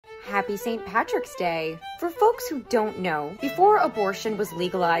Happy St. Patrick's Day! For folks who don't know, before abortion was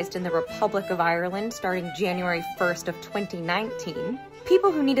legalized in the Republic of Ireland starting January 1st of 2019,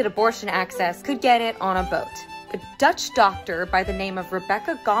 people who needed abortion access could get it on a boat. A Dutch doctor by the name of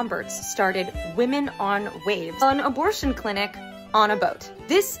Rebecca Gomberts started Women on Waves, an abortion clinic on a boat.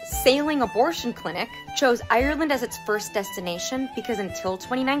 This sailing abortion clinic chose Ireland as its first destination because until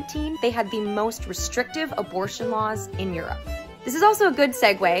 2019, they had the most restrictive abortion laws in Europe. This is also a good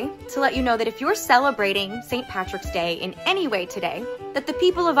segue to let you know that if you're celebrating St. Patrick's Day in any way today, that the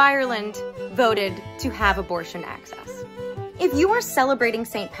people of Ireland voted to have abortion access. If you are celebrating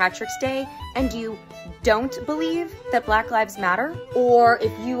St. Patrick's Day and you don't believe that Black Lives Matter, or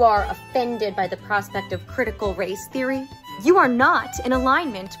if you are offended by the prospect of critical race theory, you are not in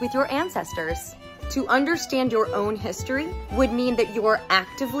alignment with your ancestors. To understand your own history would mean that you are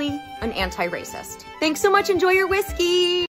actively an anti-racist. Thanks so much, enjoy your whiskey!